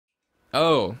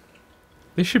Oh,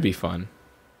 this should be fun.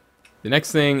 The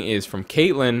next thing is from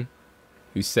Caitlin,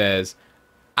 who says,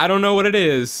 I don't know what it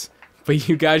is, but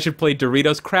you guys should play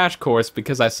Doritos Crash Course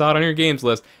because I saw it on your games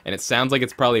list, and it sounds like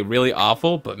it's probably really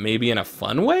awful, but maybe in a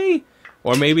fun way?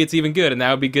 Or maybe it's even good, and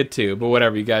that would be good too. But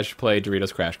whatever, you guys should play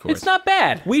Doritos Crash Course. It's not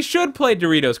bad. We should play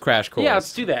Doritos Crash Course. Yeah,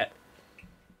 let's do that.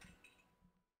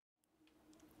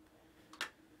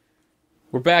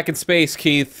 We're back in space,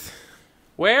 Keith.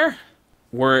 Where?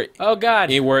 We're... Oh,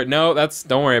 God. No,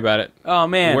 don't worry about it. Oh,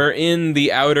 man. We're in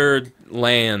the outer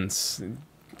lands,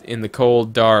 in the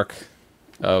cold dark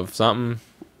of something.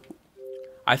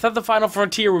 I thought the Final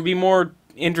Frontier would be more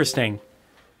interesting.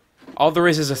 All there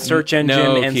is a search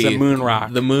engine and Keith, some moon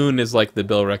rock. The moon is like the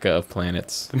Bill Ricca of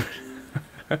planets.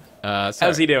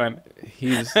 How's he doing?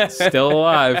 He's still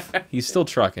alive. He's still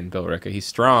trucking, Bill Ricca. He's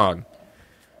strong.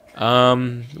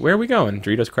 Where are we going?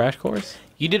 Doritos Crash Course?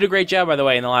 You did a great job, by the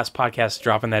way, in the last podcast,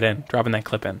 dropping that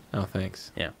clip in. Oh,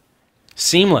 thanks. Yeah.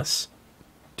 Seamless.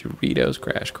 Doritos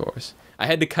Crash Course. I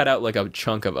had to cut out like a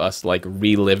chunk of us like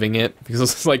reliving it because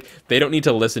it's like they don't need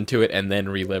to listen to it and then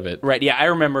relive it. Right, yeah, I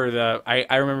remember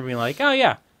I remember being like, oh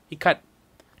yeah, he cut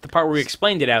the part where we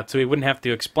explained it out so he wouldn't have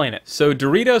to explain it. So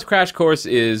Doritos Crash Course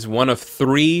is one of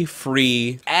 3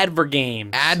 free adver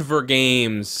games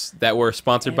that were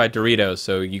sponsored by Doritos.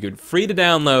 So you could free to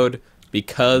download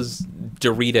because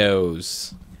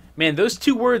Doritos. Man, those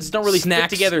two words don't really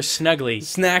fit together snugly.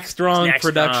 Snack Strong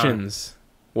Productions.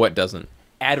 What doesn't?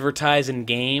 Advertise and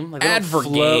game. Like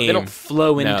Advergame. They don't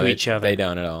flow into each other. They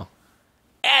don't at all.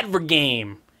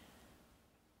 Advergame.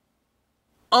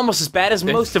 Almost as bad as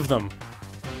most of them.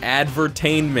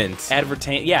 Advertainment.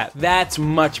 Yeah, that's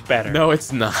much better. No,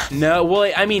 it's not. No,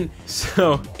 well, I mean,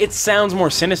 so it sounds more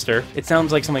sinister. It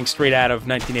sounds like something straight out of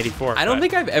 1984. I don't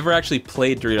think I've ever actually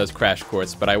played Doritos Crash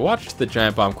Course, but I watched the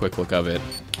Giant Bomb Quick Look of it.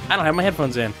 I don't have my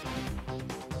headphones in.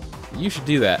 You should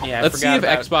do that. Yeah, Let's see if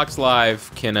Xbox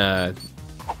Live can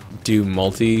do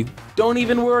multi. Don't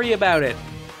even worry about it.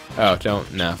 Oh,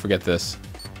 no, forget this.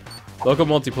 Local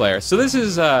multiplayer. So this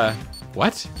is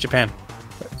what? Japan.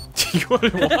 All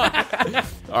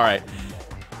right.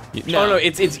 No,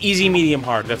 it's easy, medium,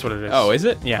 hard. That's what it is. Oh, is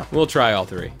it? Yeah. We'll try all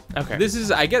 3. Okay. This is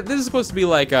supposed to be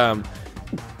like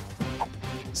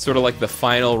sort of like the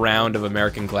final round of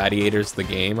American Gladiators, the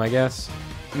game, I guess.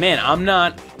 Man, I'm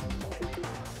not.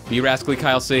 Be Rascally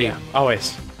Kyle C. Yeah,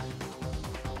 always.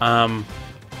 I'm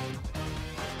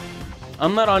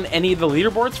not on any of the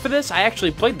leaderboards for this. I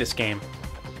actually played this game.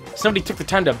 Somebody took the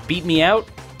time to beat me out.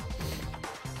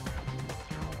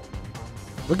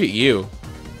 Look at you.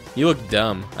 You look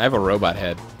dumb. I have a robot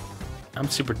head. I'm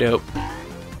super dope.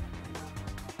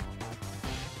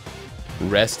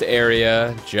 Rest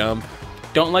area, jump.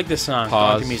 Don't like this song. Pause.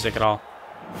 Don't like the music at all.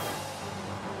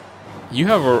 You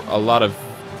have a lot of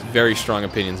very strong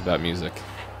opinions about music.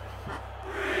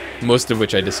 Most of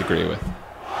which I disagree with.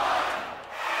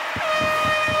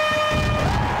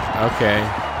 Okay.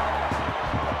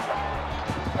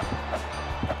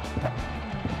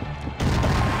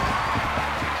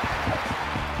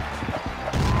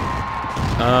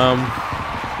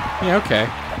 Yeah, okay.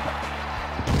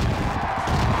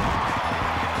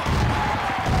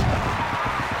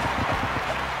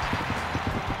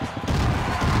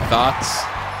 Thoughts?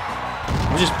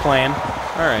 I'm just playing.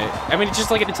 Alright. I mean, it's just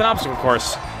like it's an obstacle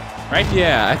course, right?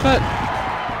 Yeah, I thought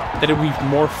that it would be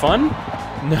more fun.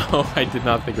 No, I did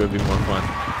not think it would be more fun.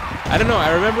 I don't know,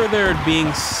 I remember there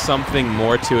being something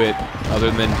more to it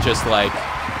other than just like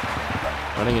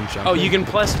running and jumping. Oh, you can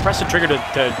press the trigger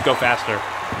to go faster.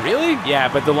 Really?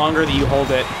 Yeah, but the longer that you hold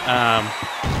it,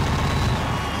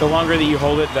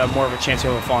 the more of a chance you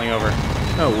have of falling over.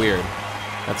 Oh, weird.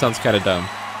 That sounds kind of dumb.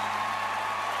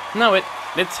 No,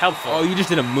 it's helpful. Oh, you just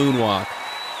did a moonwalk.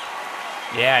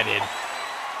 Yeah, I did.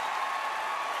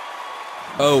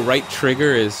 Oh, right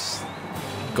trigger is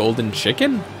golden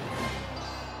chicken?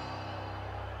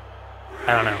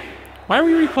 I don't know. Why are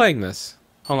we replaying this?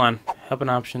 Hold on. Help and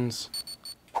options.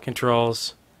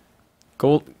 Controls.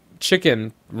 Gold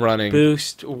chicken running.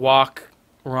 Boost, walk,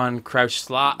 run, crouch,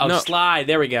 slide. Oh, no. Slide.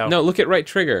 There we go. No, look at right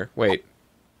trigger. Wait.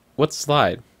 What's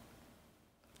slide?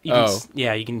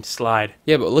 Yeah, you can slide.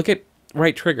 Yeah, but look at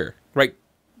right trigger. Right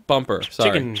bumper.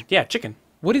 Sorry. Chicken. Yeah, chicken.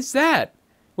 What is that?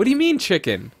 What do you mean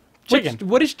chicken? Chicken.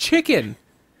 What is chicken?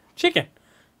 Chicken.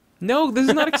 No, this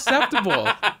is not acceptable.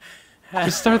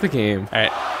 Just start the game. All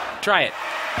right. Try it.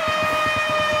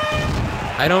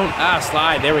 I don't...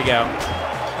 slide. There we go.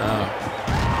 Oh.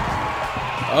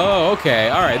 Oh, okay.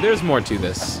 All right, there's more to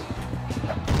this.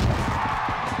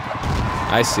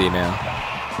 I see now.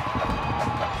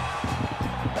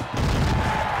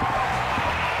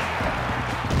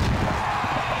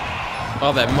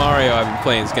 All that Mario I've been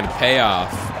playing is gonna pay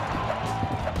off.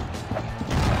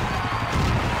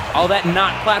 All that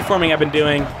not platforming I've been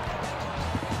doing.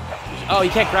 Oh,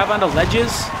 you can't grab onto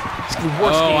ledges? It's the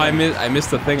worst game. I missed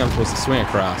the thing I'm supposed to swing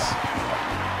across.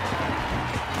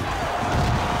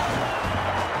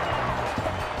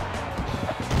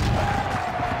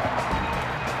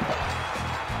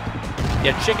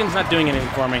 Yeah, chicken's not doing anything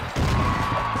for me.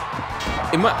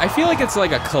 I feel like it's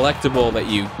like a collectible that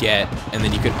you get, and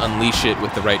then you can unleash it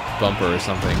with the right bumper or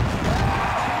something.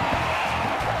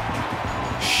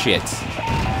 Shit.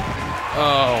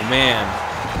 Oh, man.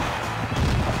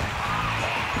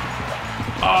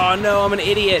 Oh, no, I'm an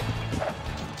idiot.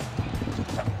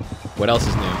 What else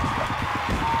is new?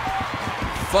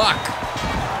 Fuck!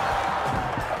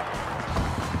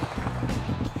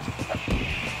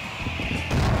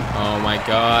 Oh my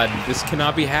god, this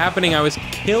cannot be happening. I was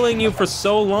killing you for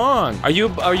so long. Are you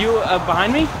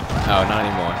behind me? Oh, not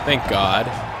anymore. Thank God.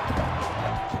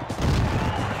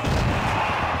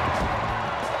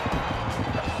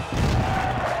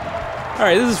 All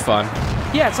right, this is fun.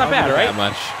 Yeah, it's not bad, right? That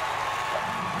much.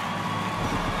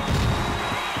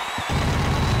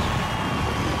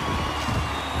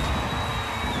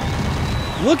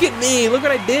 Look at me! Look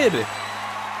what I did!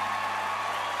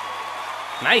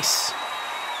 Nice.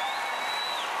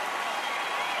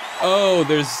 Oh,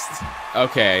 there's...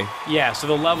 Okay. Yeah, so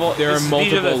the level... There are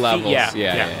multiple levels.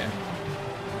 Yeah.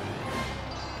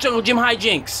 Jungle Gym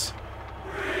hijinks.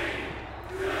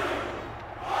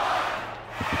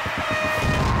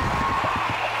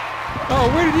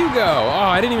 Oh, where did you go? Oh,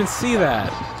 I didn't even see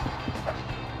that.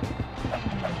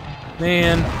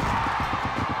 Man.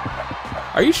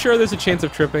 Are you sure there's a chance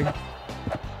of tripping?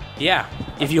 Yeah.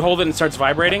 If you hold it and it starts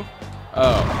vibrating.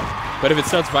 Oh. But if it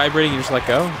starts vibrating, you just let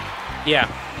go? Yeah.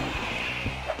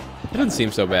 It doesn't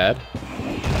seem so bad.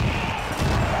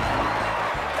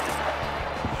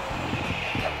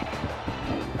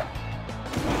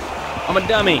 I'm a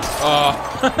dummy. Oh.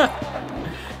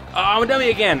 Oh, I'm a dummy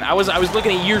again. I was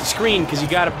looking at your screen because you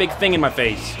got a big thing in my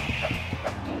face.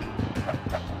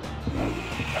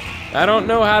 I don't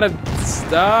know how to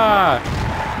stop.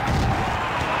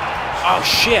 Oh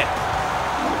shit.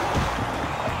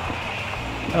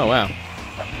 Oh wow.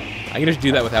 I can just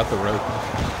do that without the rope.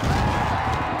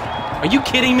 Are you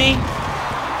kidding me?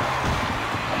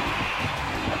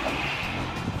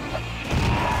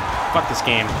 Fuck this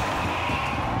game.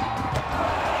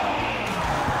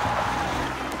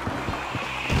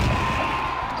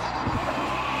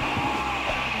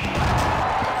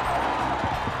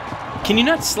 Can you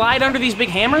not slide under these big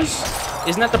hammers?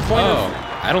 Isn't that the point of...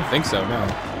 I don't think so, no.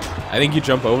 I think you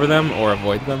jump over them or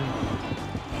avoid them.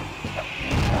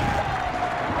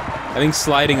 I think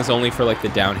sliding is only for like the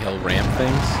downhill ramp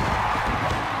things.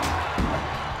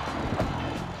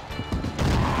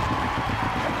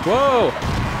 Whoa!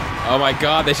 Oh my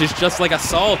god, this is just like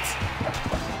Assault!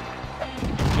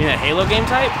 You mean that Halo game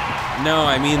type? No,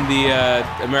 I mean the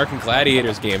American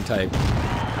Gladiators game type.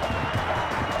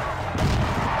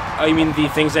 Oh, you mean the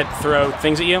things that throw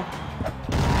things at you?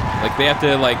 Like they have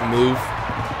to like move.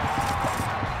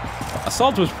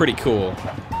 Assault was pretty cool.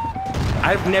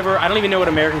 I don't even know what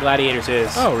American Gladiators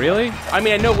is. Oh, really? I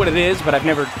mean, I know what it is, but I've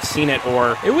never seen it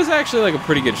or... It was actually like a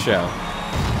pretty good show.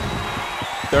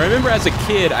 So I remember as a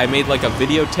kid, I made like a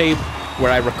videotape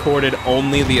where I recorded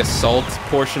only the Assault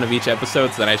portion of each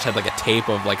episode, so then I just had like a tape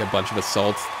of like a bunch of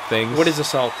Assault things. What is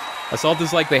Assault? Assault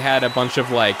is like they had a bunch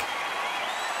of like...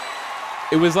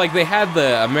 It was like they had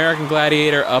the American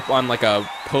Gladiator up on like a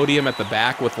podium at the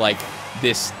back with like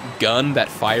this gun that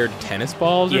fired tennis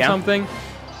balls or something.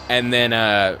 And then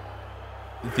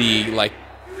the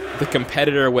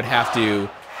competitor would have to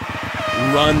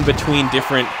run between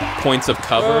different points of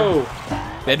cover. Whoa.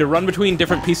 They had to run between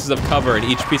different pieces of cover, and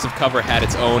each piece of cover had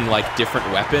its own like different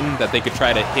weapon that they could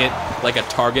try to hit like a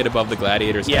target above the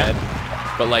gladiator's head.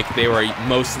 But like they were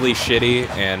mostly shitty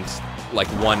and like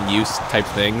one-use type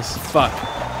things. Fuck.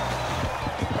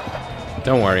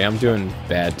 Don't worry, I'm doing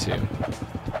bad too.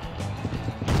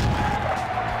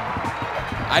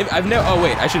 I've never. Oh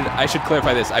wait, I should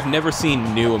clarify this. I've never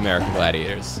seen New American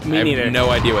Gladiators. Me neither. I have no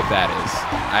idea what that is.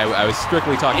 I was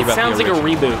strictly talking about. It sounds the like a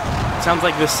original. reboot. It sounds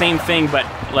like the same thing but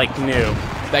like new.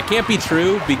 That can't be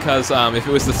true because if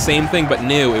it was the same thing but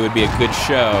new, it would be a good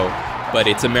show. But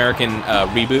it's American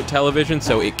reboot television,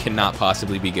 so it cannot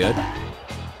possibly be good.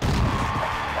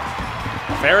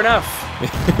 Fair enough.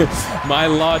 My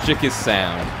logic is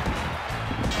sound.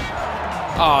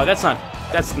 Oh, that's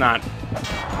not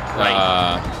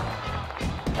right.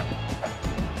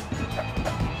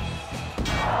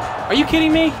 Are you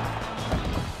kidding me?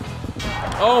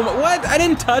 Oh, what? I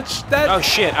didn't touch that. Oh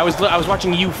shit! I was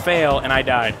watching you fail and I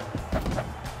died.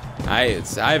 I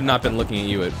have not been looking at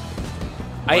you at.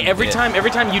 Every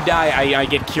time you die, I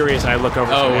get curious and I look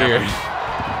over. Oh, weird.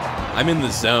 I'm in the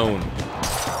zone.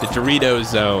 The Doritos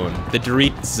zone. The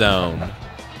Dorit zone.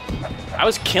 I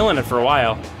was killing it for a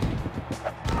while.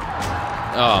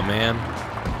 Oh, man.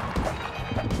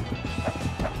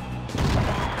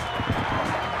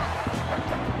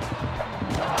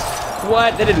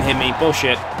 What? That didn't hit me.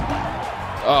 Bullshit.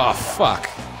 Oh, fuck.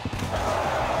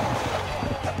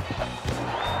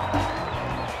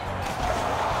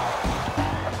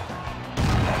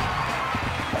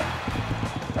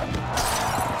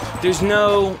 There's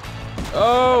no...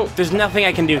 Oh! There's nothing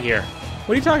I can do here.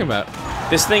 What are you talking about?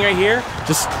 This thing right here?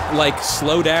 Just, like,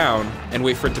 slow down and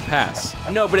wait for it to pass.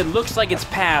 No, but it looks like it's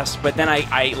passed, but then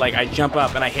I jump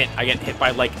up and I get hit by,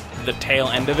 like, the tail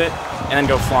end of it, and then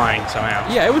go flying somehow.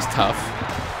 Yeah, it was tough.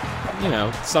 You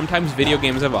know, sometimes video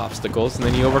games have obstacles, and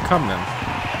then you overcome them.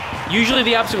 Usually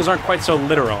the obstacles aren't quite so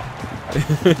literal.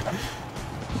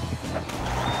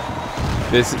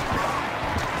 This...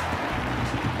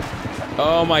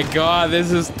 Oh my god,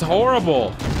 this is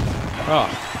horrible! Oh,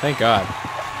 thank god.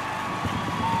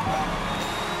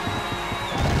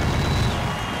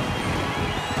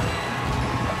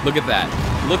 Look at that.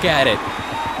 Look at it.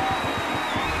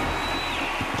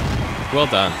 Well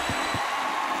done.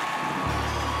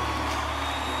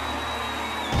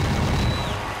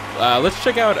 Let's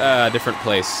check out a different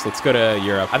place. Let's go to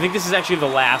Europe. I think this is actually the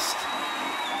last...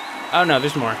 Oh no,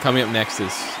 there's more. Coming up next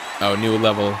is... Oh, new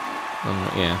level.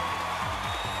 Yeah.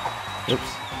 Oops.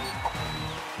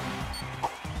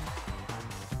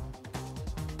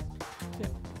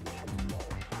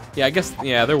 Yeah, I guess,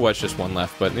 yeah, there was just one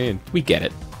left, but we get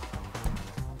it.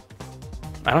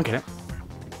 I don't get it.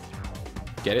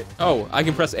 Get it? Oh, I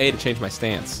can press A to change my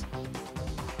stance.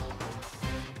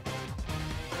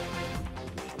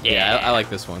 Yeah, I like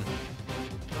this one.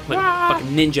 Like fucking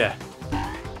ninja.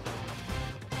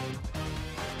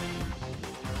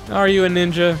 Are you a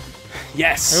ninja?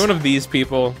 Yes. Are you one of these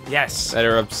people Yes. that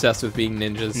are obsessed with being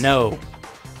ninjas? No.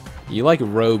 You like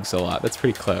rogues a lot. That's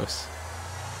pretty close.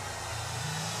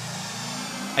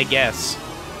 I guess.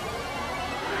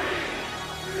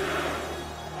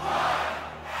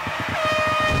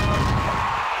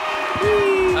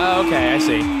 Oh, okay, I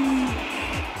see.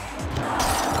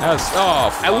 That was... Oh,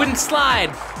 fuck. I wouldn't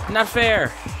slide. Not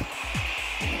fair.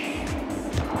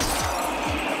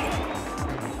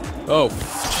 Oh,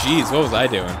 jeez, what was I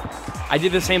doing? I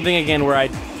did the same thing again where I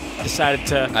decided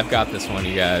to... I've got this one,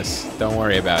 you guys. Don't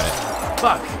worry about it.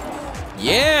 Fuck.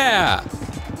 Yeah!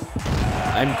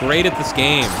 I'm great at this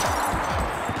game.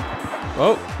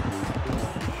 Oh.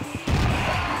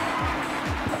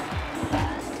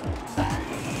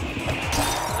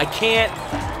 I can't...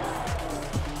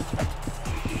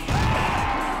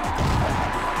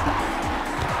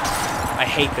 I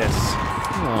hate this.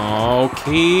 Oh,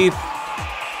 Keith.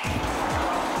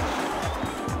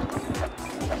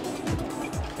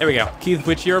 There we go. Keith,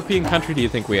 which European country do you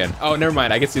think we're in? Oh, never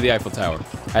mind. I can see the Eiffel Tower.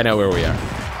 I know where we are.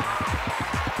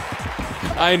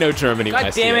 I know Germany when I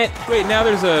God see damn it. Wait, now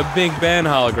there's a Big Ben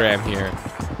hologram here.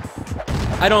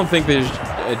 I don't think there's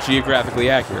geographically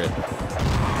accurate.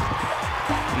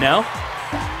 No?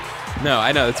 No,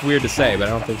 I know. It's weird to say, but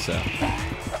I don't think so.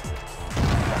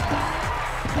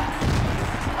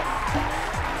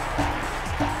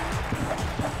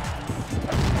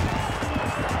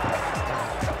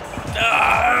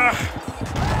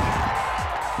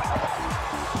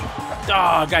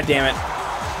 Oh, god damn it.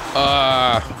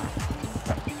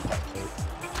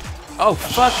 Oh,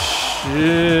 fuck.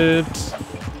 Shit.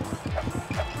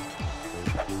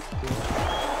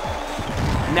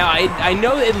 Now, I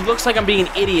know it looks like I'm being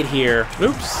an idiot here.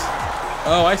 Oops.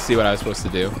 Oh, I see what I was supposed to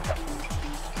do.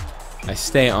 I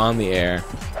stay on the air.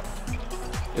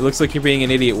 It looks like you're being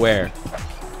an idiot where?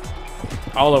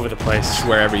 All over the place. Just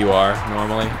wherever you are,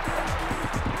 normally.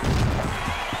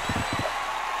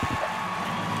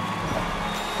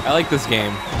 I like this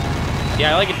game.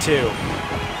 Yeah, I like it too.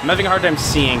 I'm having a hard time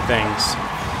seeing things.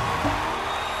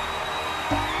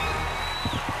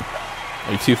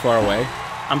 Are you too far away?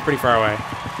 I'm pretty far away.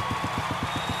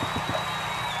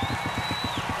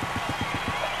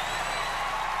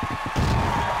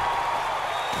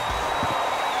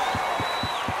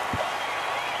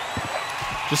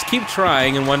 Just keep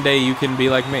trying, and one day you can be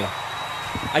like me.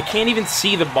 I can't even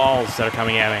see the balls that are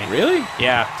coming at me. Really?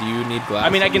 Yeah. Do you need glasses? I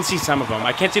mean, I can see some of them.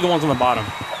 I can't see the ones on the bottom.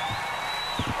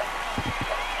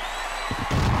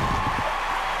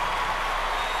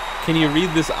 Can you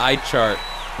read this eye chart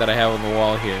that I have on the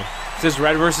wall here? It says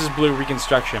red versus blue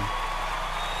reconstruction.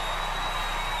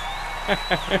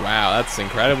 Wow, that's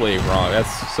incredibly wrong.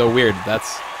 That's so weird.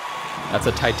 That's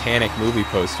a Titanic movie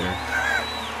poster.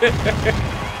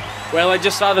 Well, I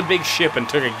just saw the big ship and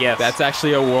took a guess. That's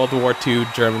actually a World War II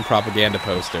German propaganda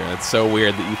poster. That's so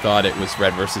weird that you thought it was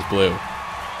red versus blue.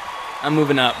 I'm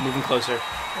moving up, moving closer.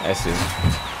 I see.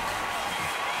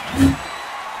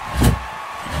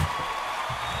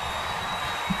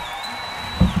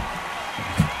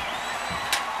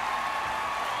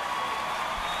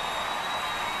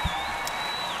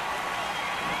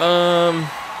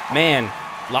 Man,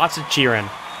 lots of cheering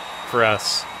for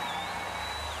us.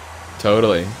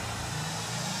 Totally.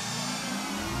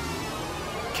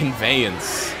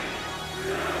 Conveyance.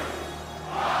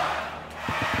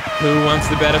 Who wants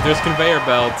to bet if there's conveyor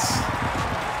belts?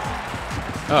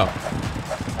 Oh.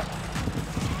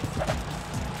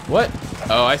 What?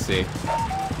 Oh, I see.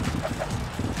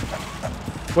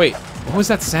 Wait, what was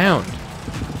that sound?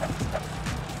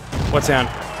 What sound?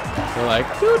 They're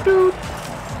like, doot doot.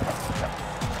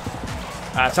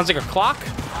 It sounds like a clock.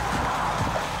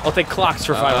 I'll take clocks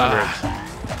for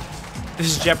 500. This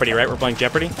is Jeopardy, right? We're playing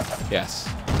Jeopardy? Yes.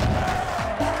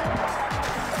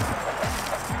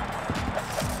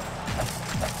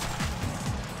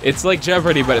 It's like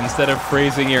Jeopardy, but instead of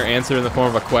phrasing your answer in the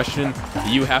form of a question,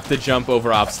 you have to jump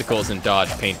over obstacles and dodge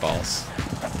paintballs.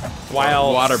 While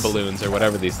or water balloons, or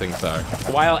whatever these things are.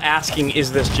 While asking,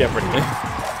 is this Jeopardy?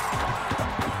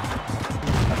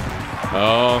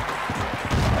 Oh.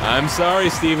 I'm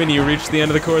sorry, Steven, you reached the end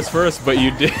of the course first, but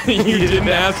you didn't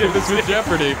ask if this was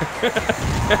Jeopardy.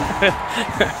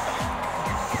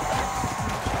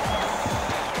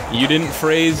 You didn't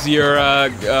phrase your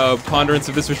ponderance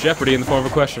of this was Jeopardy in the form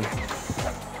of a question.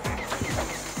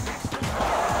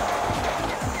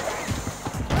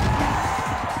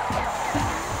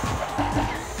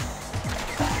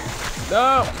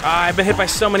 No! I've been hit by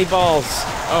so many balls.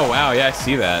 Oh, wow, yeah, I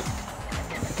see that.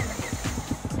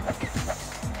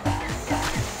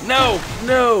 No!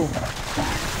 No!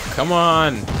 Come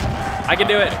on. I can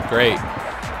do it. Great.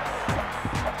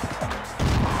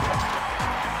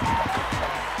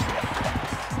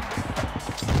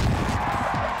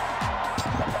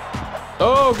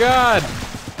 Oh, God!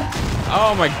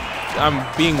 Oh, my... I'm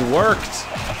being worked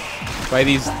by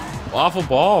these awful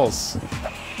balls.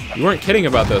 You weren't kidding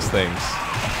about those things.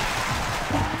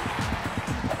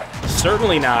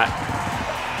 Certainly not.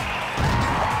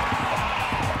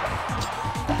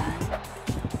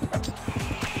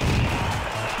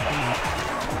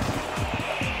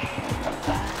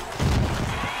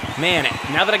 Man,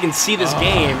 now that I can see this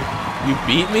game... You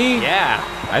beat me? Yeah.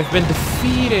 I've been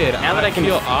defeated. Now that I can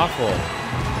feel awful.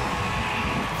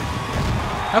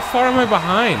 How far am I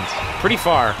behind? Pretty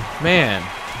far. Man,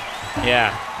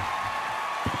 Yeah.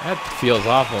 that feels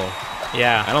awful.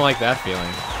 Yeah. I don't like that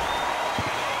feeling.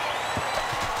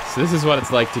 So this is what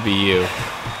it's like to be you.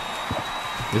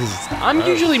 This is... I'm gross.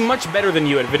 usually much better than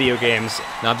you at video games.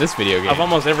 Not this video game. Of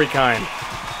almost every kind.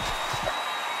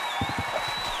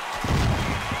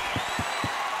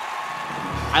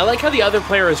 I like how the other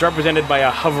player is represented by a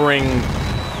hovering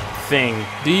thing.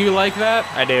 Do you like that?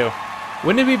 I do.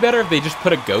 Wouldn't it be better if they just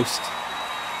put a ghost?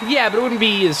 Yeah, but it wouldn't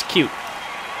be as cute.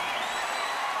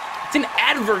 It's an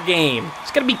advert game.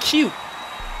 It's gotta be cute.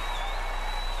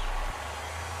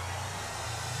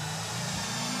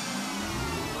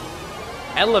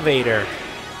 Elevator.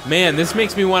 Man, this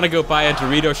makes me want to go buy a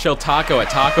Dorito shell taco at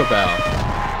Taco Bell.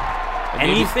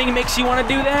 Anything makes you want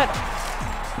to do that?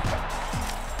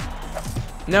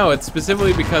 No, it's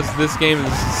specifically because this game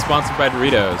is sponsored by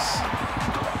Doritos.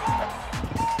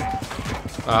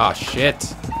 Ah, shit.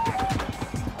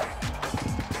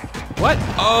 What?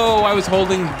 Oh, I was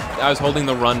holding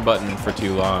the run button for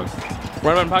too long.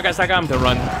 RunButtonPodcast.com. The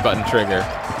run button trigger.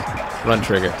 Run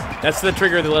trigger. That's the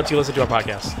trigger that lets you listen to our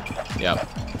podcast. Yep.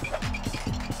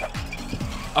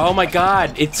 Oh my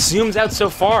god, it zooms out so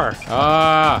far.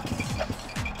 Ah.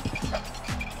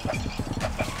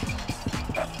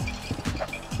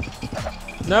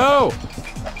 No!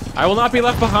 I will not be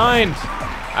left behind.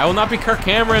 I will not be Kirk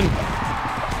Cameron.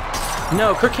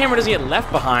 No, Kirk Cameron doesn't get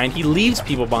left behind. He leaves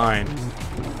people behind.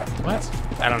 What?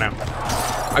 I don't know.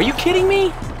 Are you kidding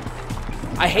me?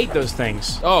 I hate those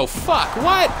things. Oh, fuck.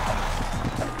 What?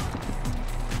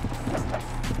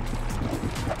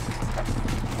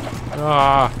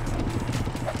 Ah.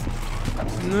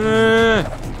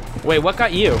 Wait, what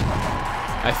got you?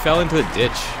 I fell into the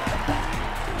ditch.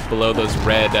 Below those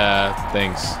red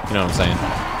things. You know what I'm saying?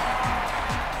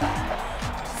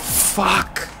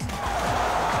 Fuck.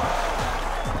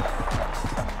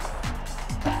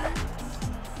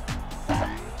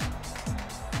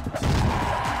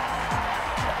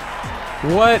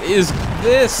 What is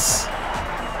this?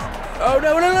 Oh,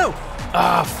 no, no, no!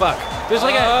 Ah, fuck. There's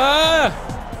like a...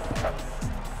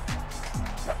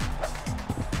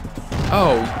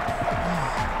 Oh.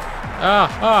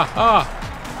 Ah.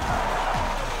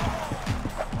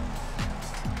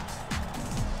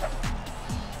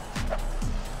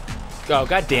 Oh,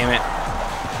 god damn it.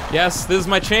 Yes, this is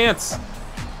my chance.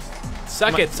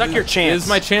 Suck it. Suck your chance. This is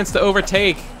my chance to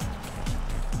overtake.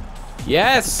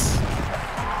 Yes.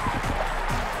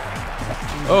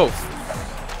 Oh.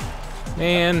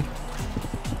 Man.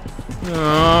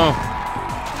 Oh.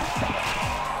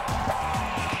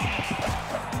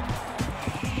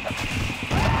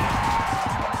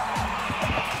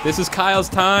 This is Kyle's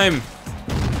time.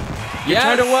 Your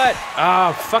turn to what?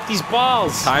 Oh, fuck these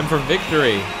balls. Time for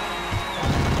victory.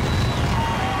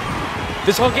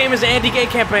 This whole game is an anti-gay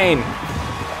campaign.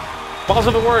 Balls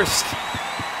are the worst.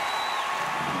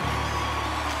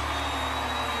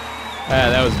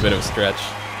 That was a bit of a stretch.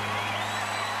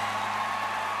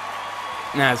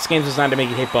 Nah, this game's designed to make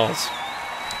you hate balls.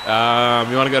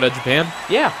 You want to go to Japan?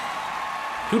 Yeah.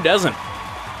 Who doesn't?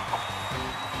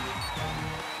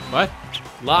 What?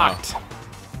 Locked.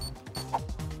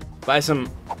 Buy some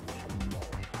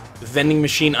vending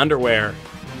machine underwear.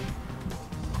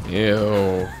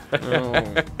 Ew.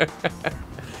 Oh.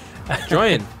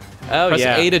 Join. Oh, Press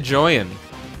yeah. A to join.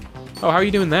 Oh, how are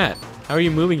you doing that? How are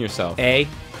you moving yourself? A.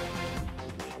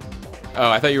 Oh,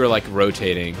 I thought you were like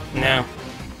rotating. No.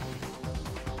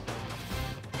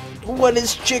 What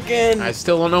is chicken? I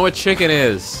still don't know what chicken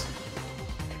is.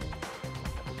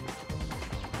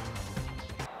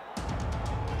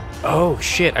 Oh,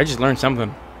 shit. I just learned something.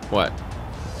 What?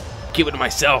 Keep it to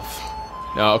myself.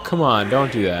 No, come on,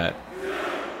 don't do that.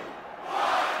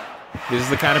 This is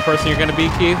the kind of person you're gonna be,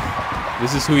 Keith?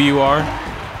 This is who you are?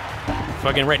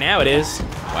 Fucking right now it is.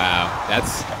 Wow,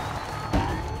 that's...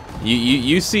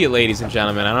 You see it, ladies and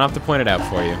gentlemen. I don't have to point it out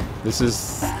for you. This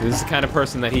is the kind of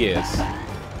person that he is.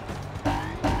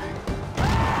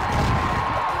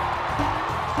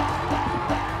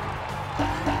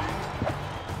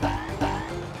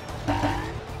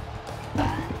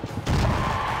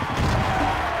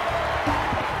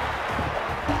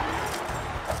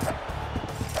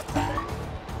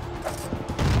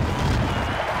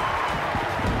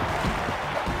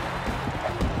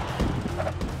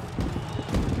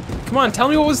 Come on, tell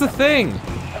me what was the thing.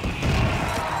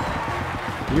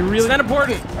 You really... It's not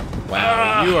important.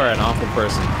 Wow, you are an awful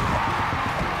person.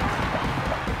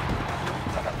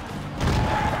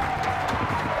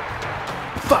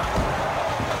 Fuck.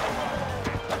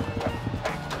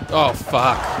 Oh,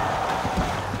 fuck.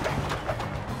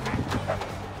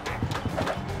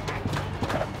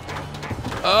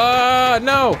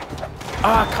 No.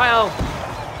 Ah, Kyle.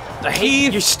 I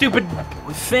hate your stupid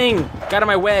thing. Got in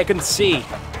my way. I couldn't see.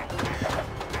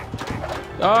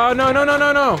 Oh, no.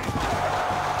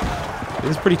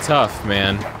 This is pretty tough,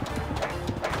 man.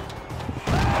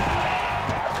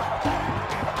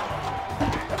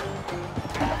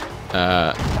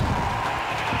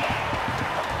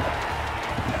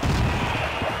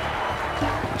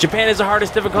 Japan is the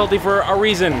hardest difficulty for a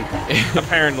reason,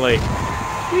 apparently.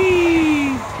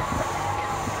 Whee!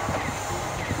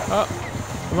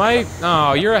 Am I...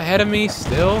 Oh, you're ahead of me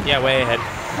still? Yeah, way ahead.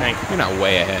 Thanks. You're not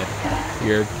way ahead.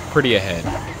 You're pretty ahead.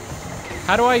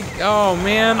 How do I... Oh,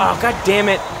 man. Oh, god damn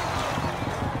it.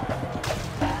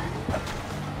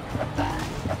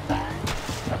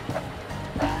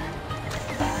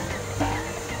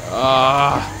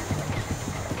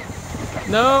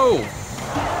 No!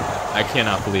 I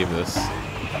cannot believe this.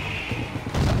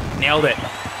 Nailed it.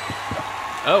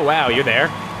 Oh, wow, you're there.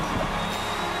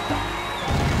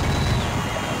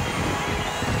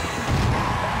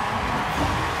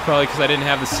 Probably because I didn't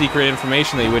have the secret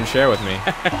information that you wouldn't share with me.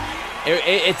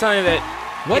 It's something that...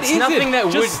 What it's is nothing it? that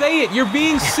Just would... say it. You're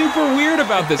being super weird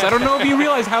about this. I don't know if you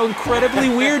realize how incredibly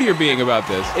weird you're being about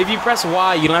this. If you press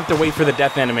Y, you don't have to wait for the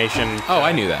death animation. Oh,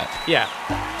 I knew that. Yeah.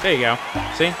 There you go.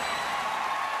 See?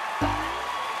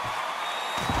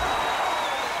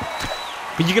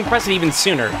 But you can press it even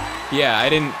sooner. Yeah,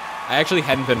 I actually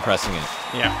hadn't been pressing it.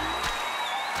 Yeah.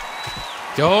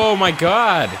 Oh my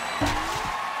god.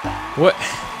 What?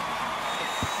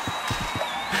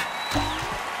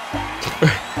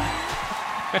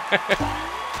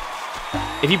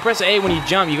 If you press A when you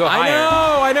jump, you go higher.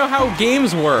 I know how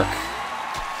games work.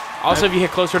 Also, if you hit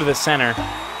closer to the center.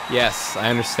 Yes, I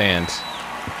understand.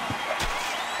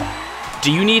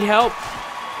 Do you need help?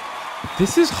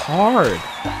 This is hard.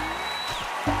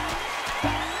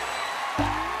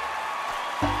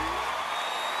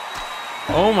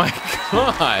 Oh my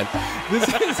god. This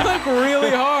is like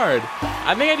really hard.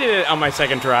 I think I did it on my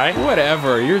second try.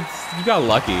 Whatever. You got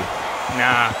lucky.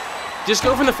 Nah. Just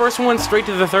go from the first one straight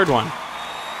to the third one.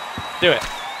 Do it.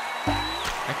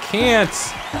 I can't.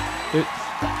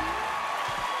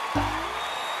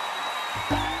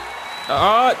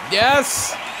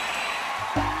 Yes.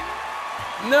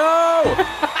 No.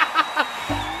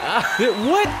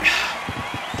 What?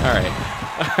 All right.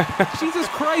 Jesus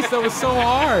Christ, that was so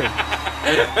hard.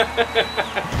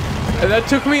 That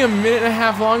took me a minute and a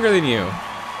half longer than you.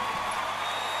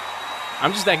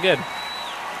 I'm just that good.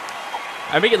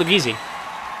 I make it look easy.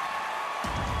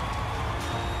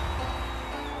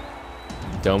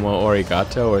 Domo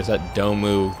Origato, or is that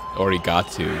Domu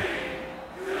Origatu?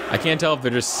 I can't tell if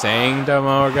they're just saying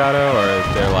Domo Origato or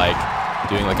if they're like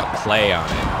doing like a play on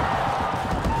it.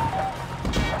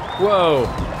 Whoa,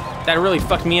 that really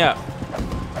fucked me up.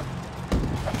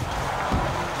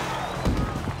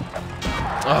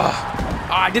 Ugh.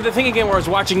 Oh, I did the thing again where I was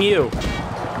watching you.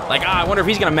 Like, I wonder if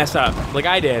he's gonna mess up, like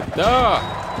I did.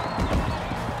 Ugh.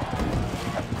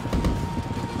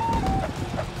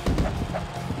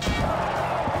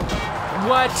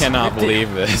 What? Cannot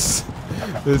believe this.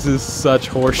 This is such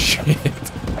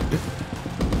horseshit.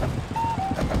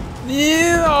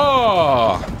 Yeah.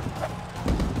 Oh.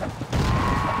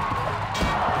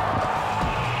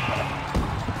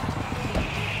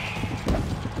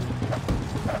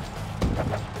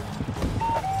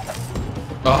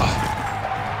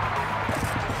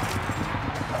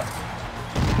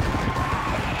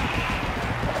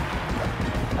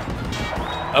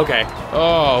 Okay.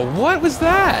 Oh, what was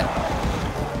that?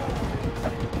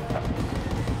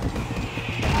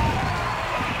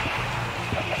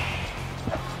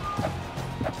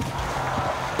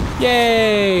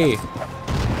 Yay!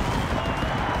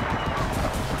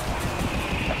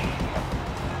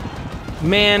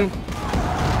 Man.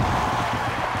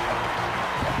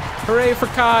 Hooray for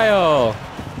Kyle!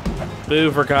 Boo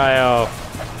for Kyle.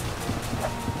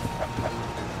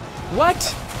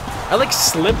 What? I like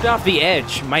slipped off the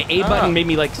edge. My A button made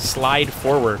me like slide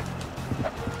forward.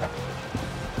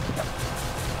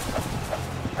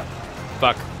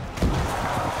 Fuck.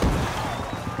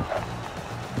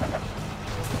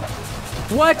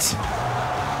 What?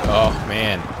 Oh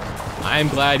man. I'm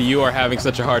glad you are having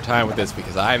such a hard time with this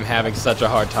because I'm having such a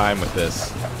hard time with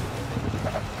this.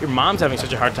 Your mom's having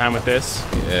such a hard time with this.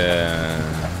 Yeah.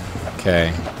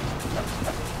 Okay.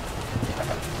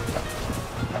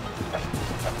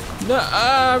 No,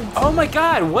 oh my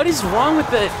god, what is wrong with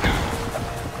the...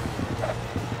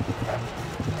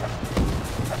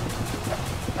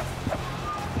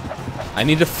 I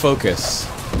need to focus.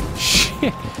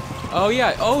 Shit. Oh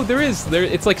yeah. Oh, there is.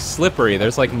 It's like slippery.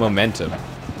 There's like momentum.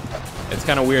 It's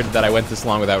kind of weird that I went this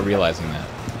long without realizing that.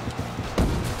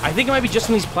 I think it might be just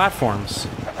on these platforms.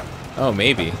 Oh,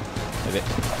 maybe.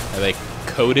 Are they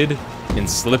coated in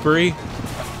slippery?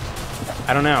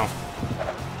 I don't know.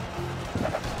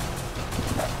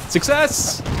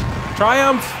 Success!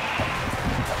 Triumph!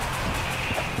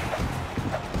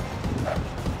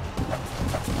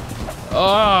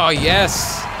 Oh,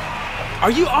 yes!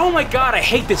 Are you? Oh my god, I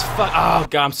hate this fuck. Oh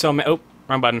god, I'm so mad. Oh,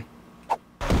 wrong button.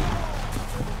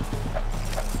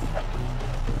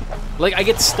 Like, I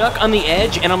get stuck on the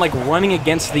edge, and I'm like running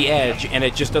against the edge, and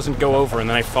it just doesn't go over, and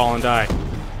then I fall and die.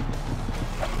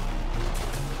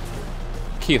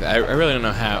 Keith, I really don't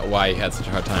know why you had such a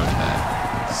hard time with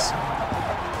that.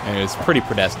 And it was pretty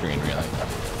pedestrian, really.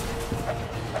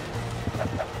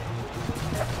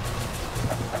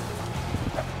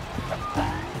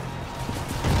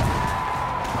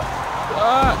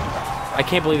 I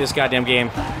can't believe this goddamn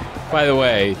game. By the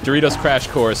way, Doritos Crash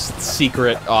Course,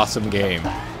 secret, awesome game.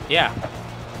 Yeah.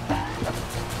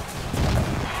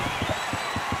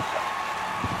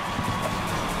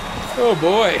 Oh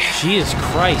boy. Jesus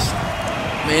Christ.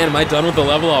 Man, am I done with the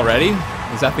level already?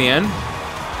 Is that the end?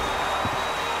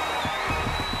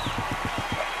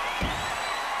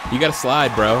 You gotta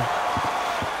slide, bro.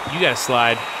 You gotta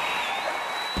slide.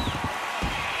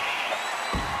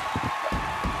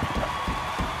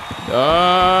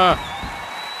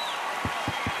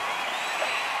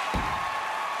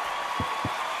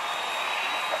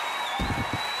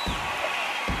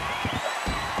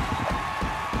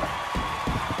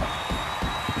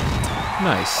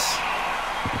 Nice.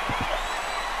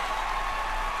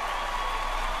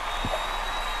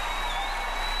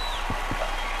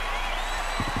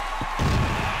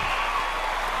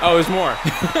 Oh, there's more.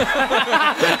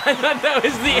 I thought that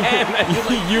was the end.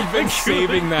 You've been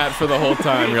saving that for the whole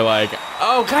time. You're like,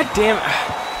 oh, god damn it.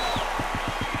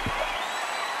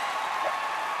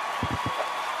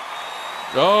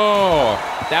 oh,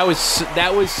 That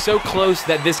was so close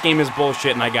that this game is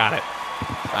bullshit and I got it.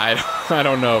 I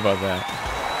don't know about that.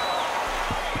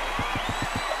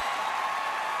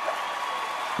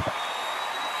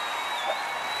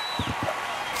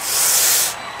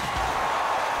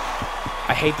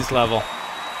 I hate this level.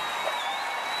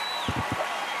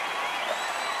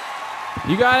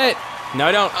 You got it. No,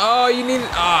 I don't. Oh, you need it.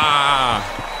 Ah.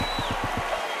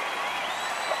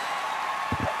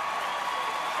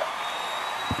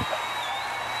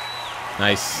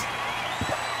 Nice.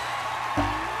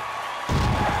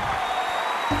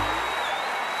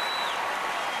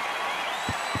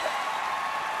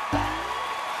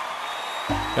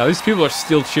 Now these people are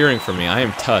still cheering for me. I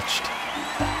am touched.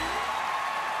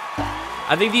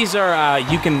 I think these are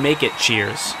you can make it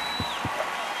cheers.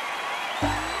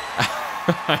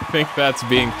 I think that's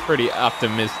being pretty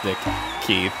optimistic,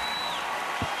 Keith.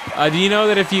 Do you know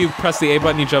that if you press the A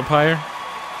button, you jump higher?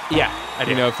 Yeah, I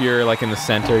do. You know, if you're like in the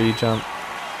center, you jump.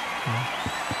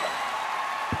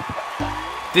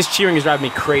 This cheering is driving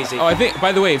me crazy. Oh, I think.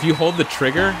 By the way, if you hold the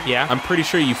trigger, Yeah? I'm pretty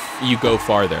sure you go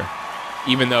farther,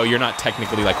 even though you're not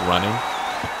technically like running.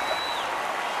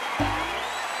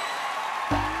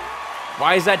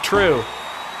 Why is that true?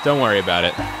 Don't worry about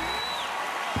it.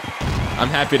 I'm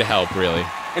happy to help, really.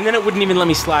 And then it wouldn't even let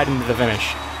me slide into the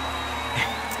finish.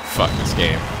 Fuck this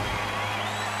game.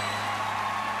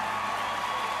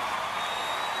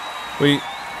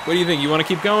 What do you think? You want to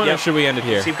keep going, or Yep. should we end it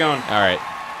here? Let's keep going. All right.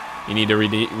 You need to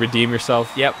redeem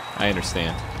yourself? Yep. I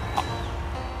understand.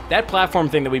 That platform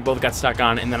thing that we both got stuck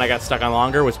on and then I got stuck on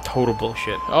longer was total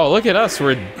bullshit. Oh, look at us.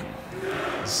 We're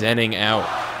zenning out.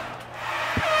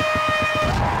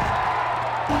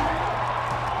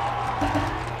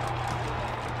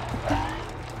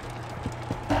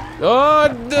 Oh,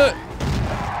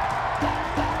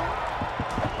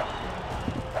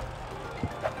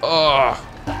 oh.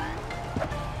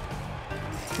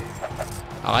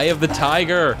 Eye of the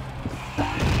Tiger.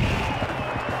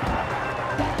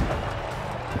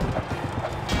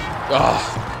 Oh.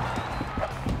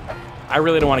 I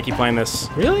really don't want to keep playing this.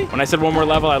 Really? When I said one more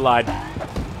level, I lied.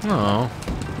 Oh.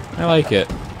 I like it.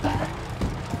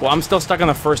 Well, I'm still stuck on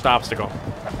the first obstacle.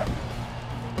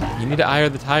 You need to Eye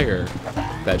of the Tiger.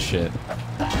 That shit.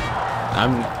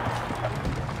 I'm...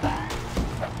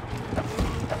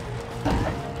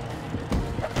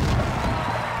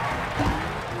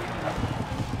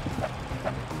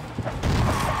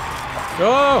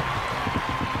 Oh!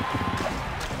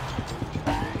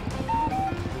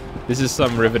 This is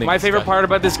some riveting My favorite stuff. part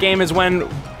about this game is when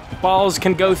balls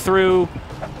can go through...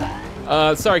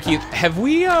 Sorry, Keith. Have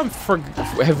we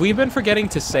been forgetting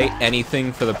to say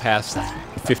anything for the past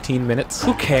 15 minutes?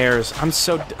 Who cares? I'm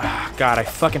so... God, I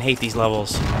fucking hate these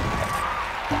levels.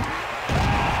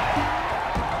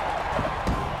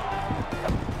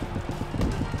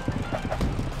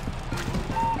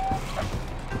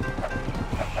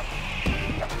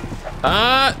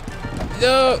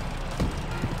 No!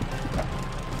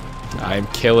 I'm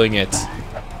killing it.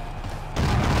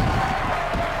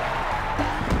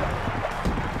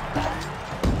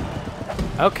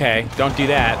 Okay, don't do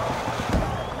that.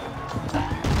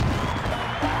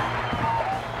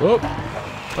 Whoop.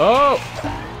 Oh!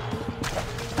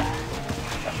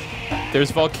 There's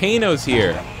volcanoes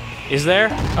here. Is there?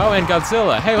 Oh, and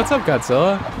Godzilla. Hey, what's up,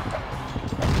 Godzilla?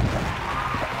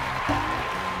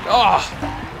 Oh!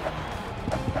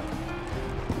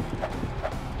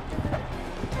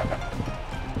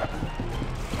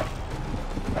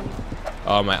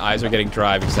 Oh, my eyes are getting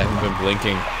dry because I haven't been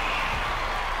blinking.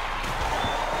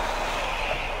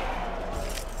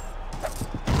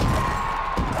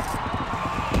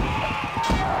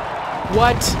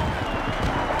 What?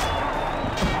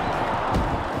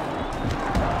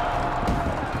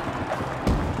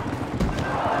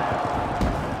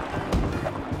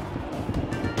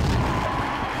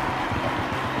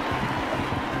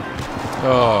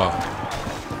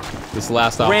 Oh. This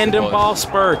last obstacle. Random ball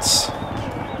spurts.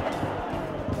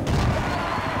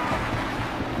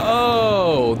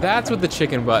 Oh, that's what the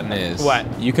chicken button is. What?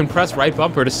 You can press right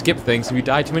bumper to skip things if you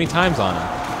die too many times on it.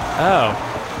 Oh.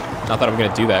 Not that I'm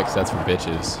gonna do that, because that's for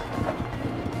bitches.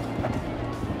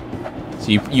 So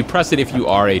you press it if you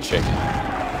are a chicken.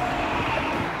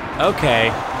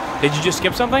 Okay. Did you just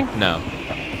skip something? No.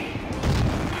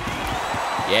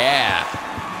 Yeah.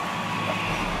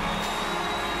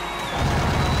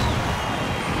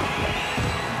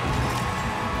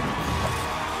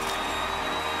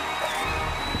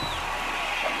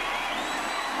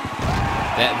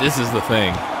 This is the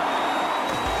thing.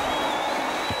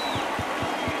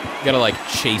 You gotta like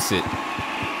chase it.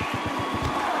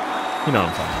 You know what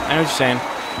I'm talking about. I know what you're saying.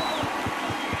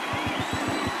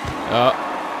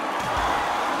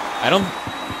 I don't...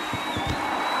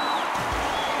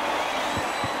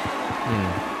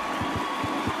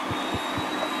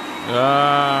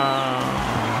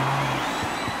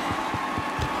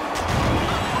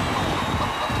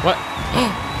 What?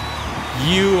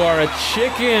 You are a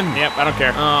chicken. Yep, I don't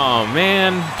care. Oh,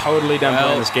 man. Totally done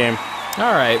playing this game.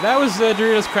 All right, that was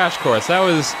Doritos Crash Course. That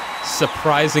was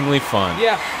surprisingly fun.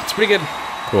 Yeah, it's pretty good.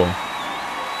 Cool.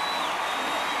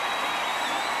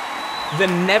 The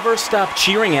never stop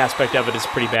cheering aspect of it is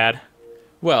pretty bad.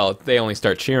 Well, they only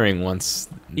start cheering once.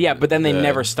 Yeah, but then they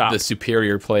never stop. The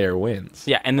superior player wins.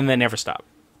 Yeah, and then they never stop.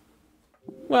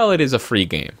 Well, it is a free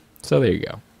game, so there you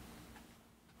go.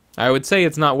 I would say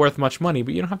it's not worth much money,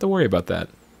 but you don't have to worry about that.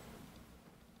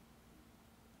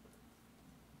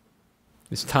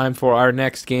 It's time for our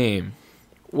next game.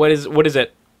 What is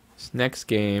it? This next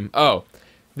game. Oh,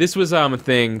 this was a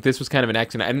thing. This was kind of an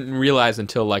accident. I didn't realize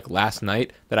until like last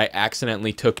night that I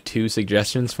accidentally took 2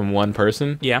 suggestions from one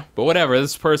person. Yeah. But whatever.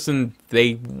 This person,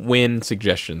 they win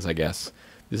suggestions, I guess.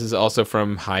 This is also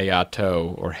from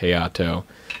Hayato or Hayato.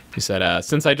 He said,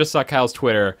 since I just saw Kyle's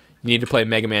Twitter, you need to play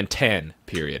Mega Man 10,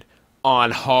 period.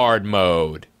 On hard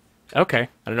mode. Okay.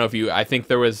 I don't know if you... I think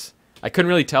there was... I couldn't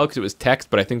really tell because it was text,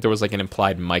 but I think there was like an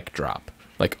implied mic drop.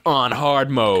 Like, on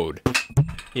hard mode.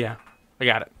 Yeah, I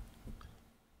got it.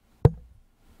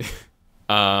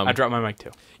 I dropped my mic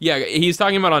too. Yeah, he's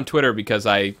talking about on Twitter because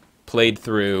I played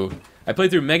through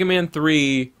Mega Man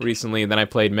 3 recently, then I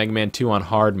played Mega Man 2 on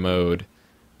hard mode.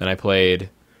 Then I played...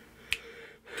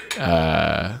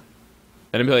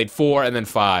 Then I played 4 and then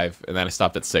 5, and then I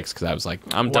stopped at 6 because I was like,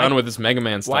 I'm done with this Mega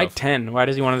Man stuff. Why 10? Why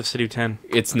does he want us to do 10?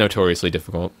 It's notoriously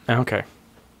difficult. Okay.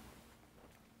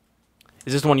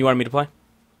 Is this the one you wanted me to play?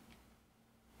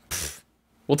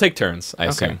 We'll take turns, I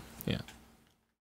assume. Yeah.